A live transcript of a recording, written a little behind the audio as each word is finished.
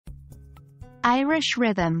Irish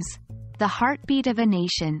rhythms, the heartbeat of a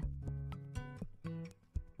nation.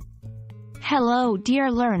 Hello,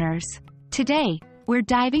 dear learners. Today, we're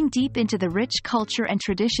diving deep into the rich culture and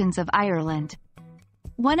traditions of Ireland.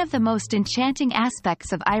 One of the most enchanting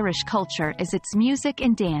aspects of Irish culture is its music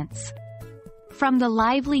and dance. From the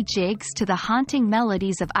lively jigs to the haunting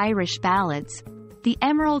melodies of Irish ballads, the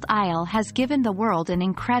Emerald Isle has given the world an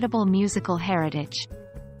incredible musical heritage.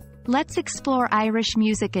 Let's explore Irish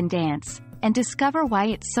music and dance, and discover why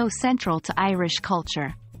it's so central to Irish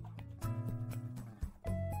culture.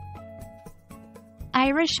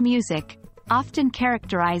 Irish music, often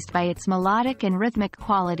characterized by its melodic and rhythmic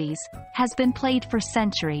qualities, has been played for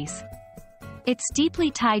centuries. It's deeply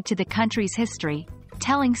tied to the country's history,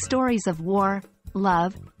 telling stories of war,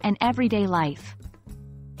 love, and everyday life.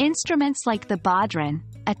 Instruments like the bodhran,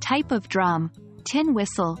 a type of drum, tin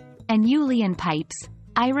whistle, and uilleann pipes,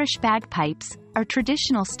 Irish bagpipes, are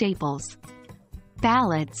traditional staples.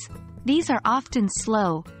 Ballads. These are often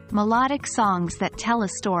slow, melodic songs that tell a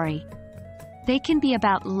story. They can be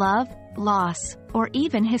about love, loss, or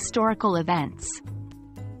even historical events.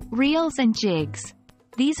 Reels and jigs.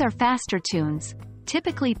 These are faster tunes,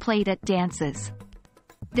 typically played at dances.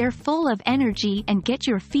 They're full of energy and get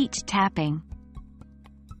your feet tapping.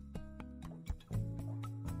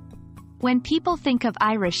 When people think of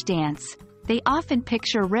Irish dance, they often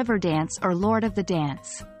picture Riverdance or Lord of the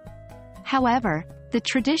Dance. However, the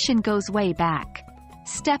tradition goes way back.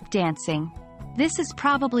 Step dancing. This is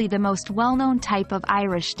probably the most well-known type of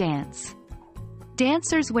Irish dance.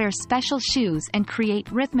 Dancers wear special shoes and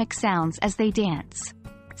create rhythmic sounds as they dance.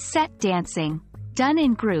 Set dancing. Done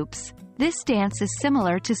in groups, this dance is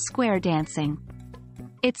similar to square dancing.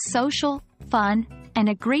 It's social, fun, and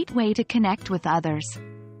a great way to connect with others.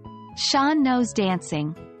 Sean nose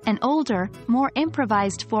dancing. An older, more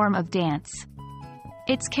improvised form of dance.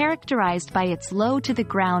 It's characterized by its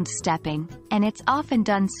low-to-the-ground stepping, and it's often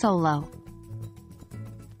done solo.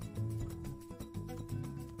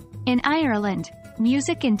 In Ireland,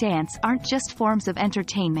 music and dance aren't just forms of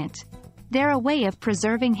entertainment. They're a way of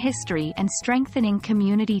preserving history and strengthening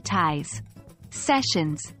community ties.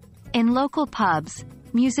 Sessions. In local pubs,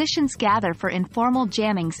 musicians gather for informal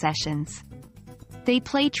jamming sessions. They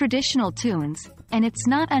play traditional tunes, and it's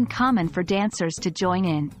not uncommon for dancers to join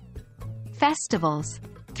in. Festivals.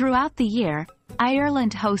 Throughout the year,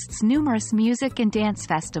 Ireland hosts numerous music and dance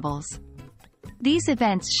festivals. These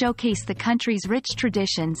events showcase the country's rich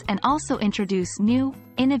traditions and also introduce new,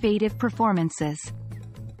 innovative performances.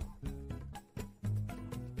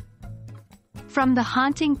 From the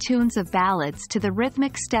haunting tunes of ballads to the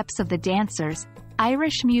rhythmic steps of the dancers,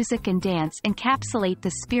 Irish music and dance encapsulate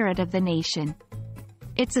the spirit of the nation.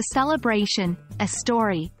 It's a celebration, a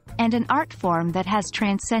story, and an art form that has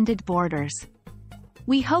transcended borders.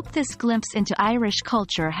 We hope this glimpse into Irish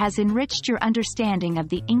culture has enriched your understanding of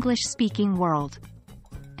the English-speaking world.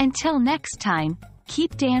 Until next time,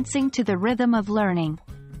 keep dancing to the rhythm of learning.